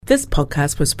This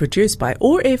podcast was produced by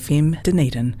OAR FM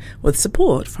Dunedin with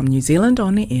support from New Zealand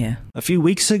On Air. A few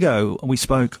weeks ago, we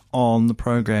spoke on the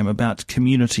program about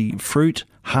community fruit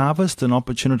harvest, an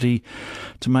opportunity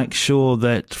to make sure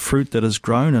that fruit that is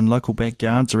grown in local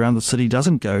backyards around the city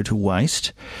doesn't go to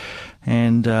waste.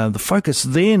 And the focus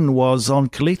then was on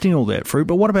collecting all that fruit.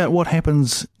 But what about what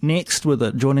happens next with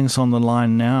it? Joining us on the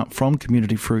line now from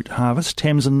Community Fruit Harvest,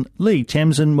 Tamsin Lee.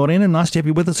 Tamsin, morena, nice to have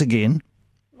you with us again.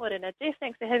 Morena, Jeff,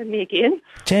 thanks for having me again.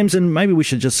 Tamsin, maybe we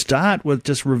should just start with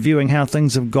just reviewing how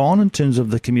things have gone in terms of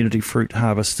the Community Fruit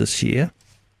Harvest this year.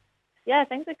 Yeah,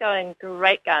 things are going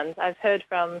great guns. I've heard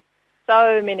from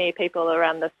so many people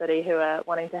around the city who are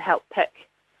wanting to help pick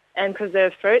and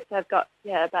preserve fruits. I've got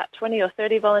about 20 or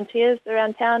 30 volunteers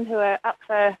around town who are up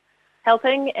for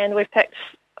helping, and we've picked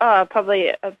probably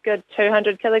a good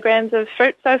 200 kilograms of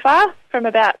fruit so far from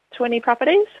about 20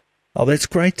 properties. Oh, that's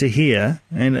great to hear.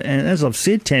 And as I've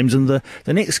said, Tamsin, the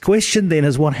next question then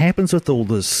is what happens with all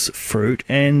this fruit?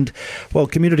 And, well,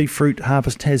 Community Fruit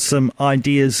Harvest has some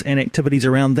ideas and activities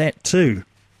around that too.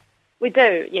 We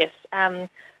do, yes.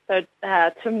 So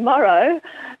tomorrow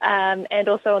and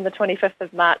also on the 25th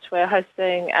of March, we're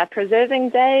hosting a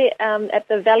Preserving Day at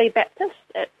the Valley Baptist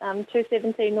at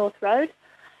 217 North Road.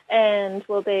 And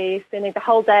we'll be spending the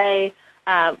whole day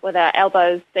with our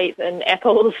elbows deep in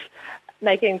apples,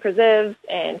 making preserves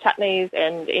and chutneys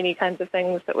and any kinds of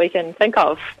things that we can think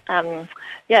of. So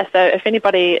if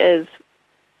anybody is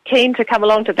keen to come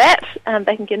along to that,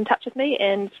 they can get in touch with me.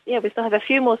 And, we still have a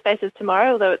few more spaces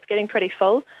tomorrow, although it's getting pretty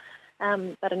full.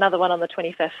 But another one on the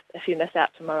 25th if you miss out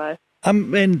tomorrow.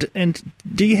 And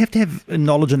do you have to have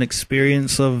knowledge and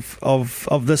experience of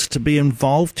this to be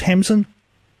involved, Tamsin?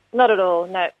 Not at all,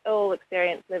 no. All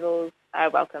experience levels are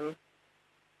welcome.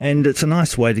 And it's a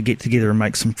nice way to get together and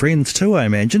make some friends too, I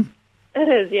imagine. It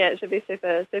is, yeah. It should be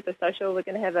super, super social. We're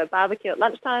going to have a barbecue at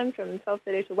lunchtime from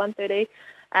 12:30 to 1:30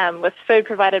 with food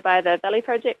provided by the Valley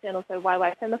Project and also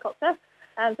Waiwai Permaculture.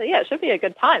 It should be a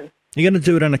good time. You're going to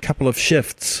do it in a couple of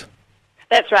shifts.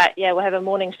 That's right, yeah. We'll have a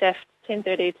morning shift, 10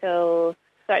 a.m. till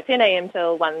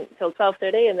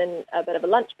 12:30, and then a bit of a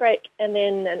lunch break, and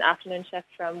then an afternoon shift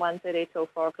from 1:30 till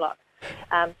 4 o'clock.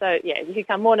 You can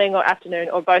come morning or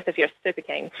afternoon or both if you're super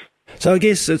keen. So I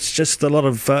guess it's just a lot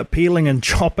of peeling and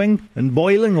chopping and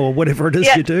boiling or whatever it is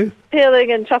you do?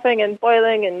 Peeling and chopping and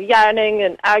boiling and yarning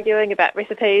and arguing about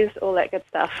recipes, all that good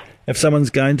stuff. If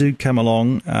someone's going to come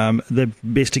along, they're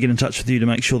best to get in touch with you to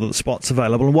make sure that the spot's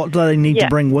available. And what do they need to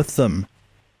bring with them?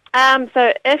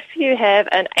 So if you have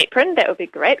an apron, that would be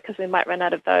great because we might run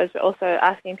out of those. We're also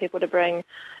asking people to bring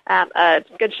a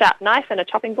good sharp knife and a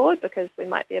chopping board because we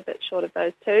might be a bit short of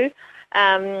those too.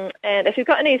 And if you've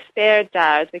got any spare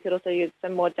jars, we could also use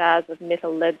some more jars with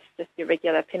metal lids, just your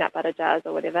regular peanut butter jars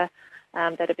or whatever.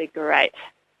 That'd be great.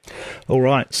 All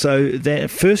right, so the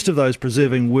first of those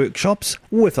preserving workshops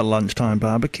with a lunchtime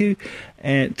barbecue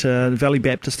at Valley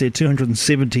Baptist there,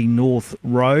 270 North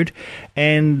Road.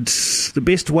 And the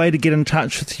best way to get in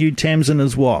touch with you, Tamsin,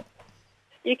 is what?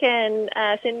 You can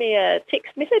send me a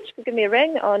text message, give me a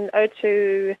ring on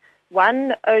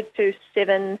 021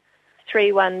 027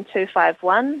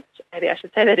 31251. Maybe I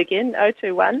should say that again,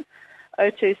 021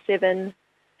 027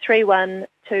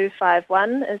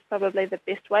 31251 is probably the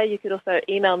best way. You could also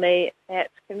email me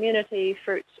at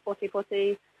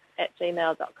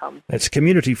communityfruitotipoti@gmail.com. That's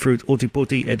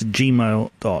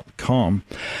communityfruitotipoti@gmail.com.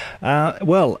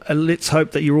 Let's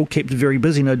hope that you're all kept very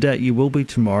busy. No doubt you will be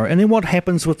tomorrow. And then what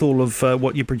happens with all of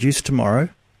what you produce tomorrow?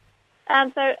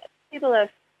 So people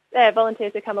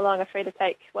volunteers who come along are free to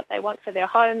take what they want for their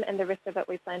home, and the rest of it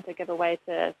we plan to give away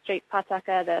to street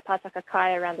pātaka, the pātaka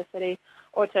kai around the city,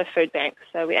 or to food banks.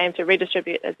 So we aim to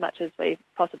redistribute as much as we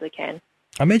possibly can.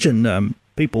 I imagine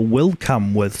people will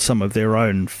come with some of their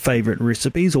own favourite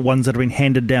recipes or ones that have been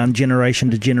handed down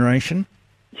generation to generation.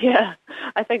 Yeah,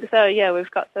 I think so. Yeah,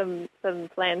 we've got some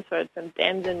plans for some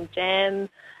damson jam,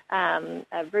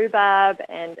 rhubarb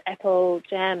and apple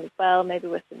jam as well, maybe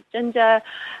with some ginger.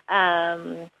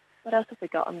 What else have we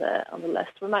got on the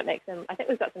list? We might make some. I think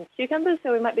we've got some cucumbers,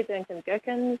 so we might be doing some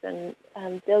gherkins and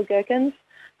dill gherkins,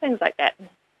 things like that.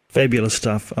 Fabulous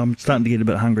stuff. I'm starting to get a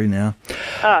bit hungry now.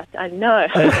 Oh, I know.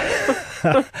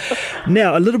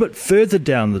 Now, a little bit further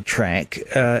down the track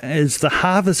is the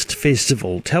Harvest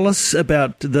Festival. Tell us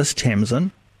about this,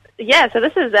 Tamsin. Yeah, so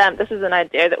this is an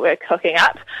idea that we're cooking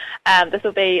up. This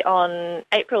will be on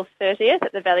April 30th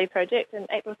at the Valley Project, and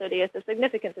April 30th, the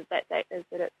significance of that date is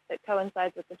that it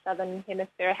coincides with the Southern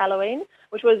Hemisphere Halloween,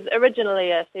 which was originally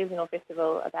a seasonal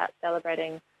festival about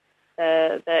celebrating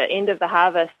the end of the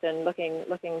harvest and looking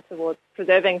towards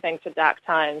preserving things for dark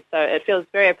times. So it feels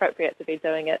very appropriate to be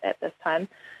doing it at this time.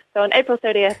 So on April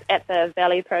 30th at the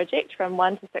Valley Project from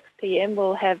 1 to 6 p.m.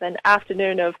 we'll have an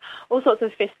afternoon of all sorts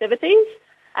of festivities.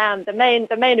 The main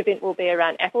event will be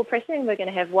around apple pressing. We're going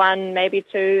to have 1, maybe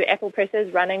 2 apple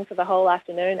presses running for the whole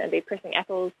afternoon and be pressing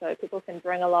apples, so people can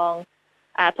bring along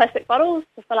plastic bottles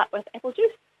to fill up with apple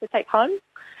juice to take home.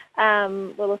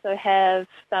 We'll also have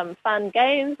some fun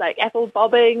games like apple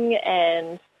bobbing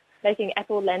and making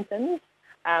apple lanterns,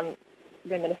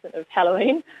 reminiscent of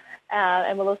Halloween.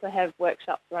 And we'll also have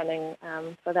workshops running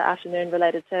for the afternoon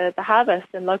related to the harvest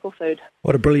and local food.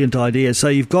 What a brilliant idea. So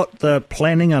you've got the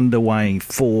planning underway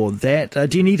for that.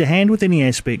 Do you need a hand with any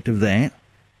aspect of that?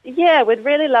 Yeah, we'd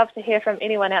really love to hear from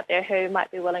anyone out there who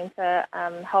might be willing to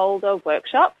hold a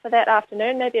workshop for that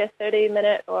afternoon, maybe a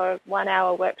 30-minute or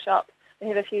 1-hour workshop. We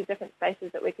have a few different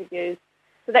spaces that we could use.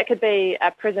 So that could be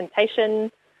a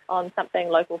presentation on something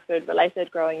local food related,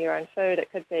 growing your own food. It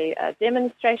could be a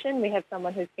demonstration. We have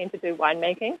someone who's keen to do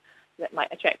winemaking that might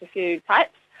attract a few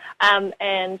types,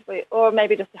 or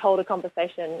maybe just to hold a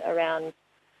conversation around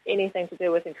anything to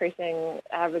do with increasing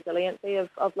resiliency of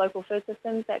local food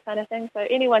systems, that kind of thing. So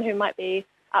anyone who might be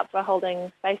up for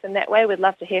holding space in that way, we'd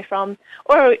love to hear from,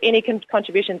 or any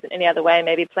contributions in any other way,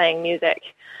 maybe playing music,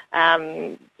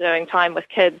 doing time with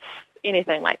kids,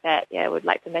 anything like that. Yeah, we'd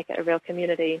like to make it a real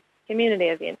community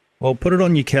event. Well, put it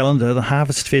on your calendar, the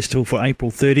Harvest Festival for April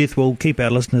 30th. We'll keep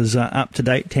our listeners up to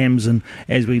date, Tamsin,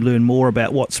 as we learn more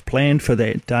about what's planned for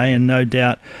that day, and no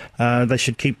doubt they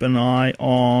should keep an eye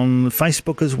on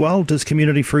Facebook as well. Does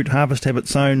Community Fruit Harvest have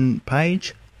its own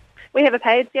page? We have a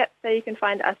page, yep, so you can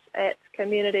find us at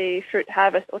Community Fruit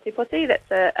Harvest Otipoti.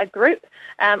 That's a group.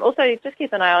 Also, just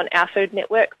keep an eye on our Food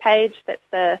Network page. That's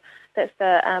the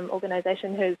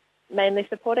organisation who's mainly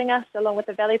supporting us along with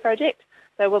the Valley Project.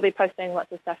 So we'll be posting lots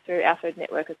of stuff through our Food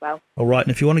Network as well. All right, and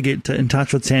if you want to get in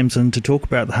touch with Tamsin to talk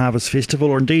about the Harvest Festival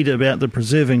or indeed about the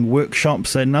preserving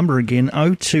workshops, that number again,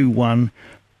 021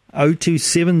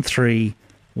 0273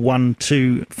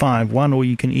 1251, or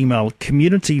you can email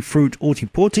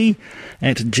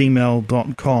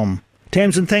communityfruitotipoti@gmail.com.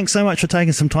 Tamsin, thanks so much for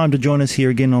taking some time to join us here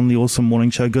again on the Awesome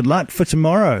Morning Show. Good luck for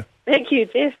tomorrow. Thank you,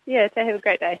 Jeff. Yeah, have a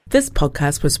great day. This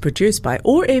podcast was produced by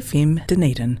OAR FM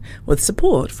Dunedin with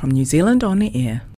support from New Zealand On the Air.